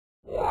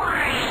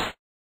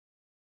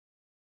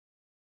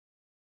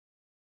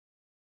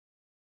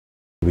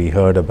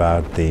heard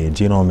about the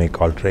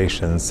genomic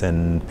alterations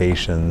in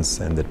patients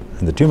and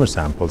the tumor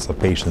samples of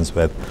patients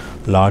with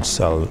large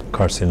cell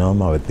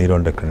carcinoma with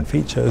neuroendocrine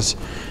features.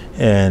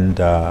 And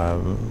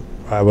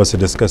I was a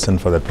discussant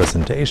for the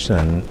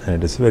presentation, and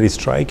it is very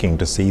striking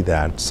to see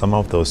that some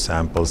of those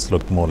samples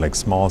look more like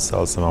small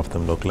cells, some of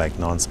them look like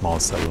non-small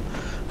cell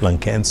lung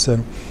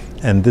cancer.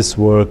 And this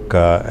work,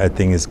 I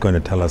think, is going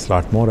to tell us a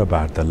lot more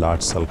about the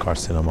large cell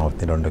carcinoma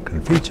with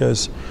neuroendocrine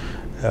features.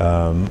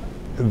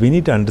 We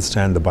need to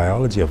understand the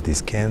biology of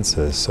these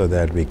cancers so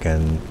that we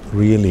can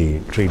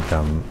really treat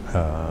them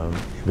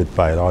with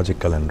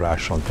biological and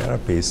rational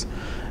therapies.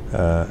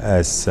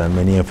 As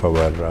many of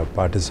our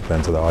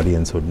participants or the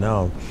audience would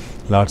know,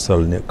 large cell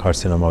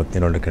carcinoma with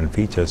neuroendocrine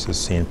features is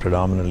seen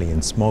predominantly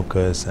in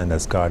smokers and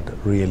has got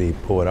really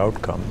poor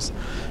outcomes.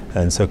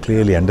 And so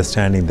clearly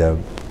understanding the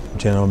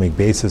genomic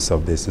basis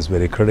of this is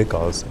very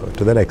critical. So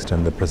to that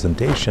extent, the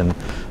presentation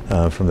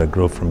from the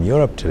group from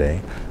Europe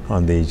today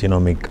on the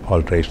genomic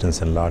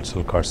alterations in large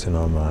cell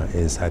carcinoma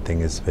is, I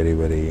think, is very,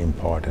 very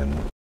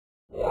important.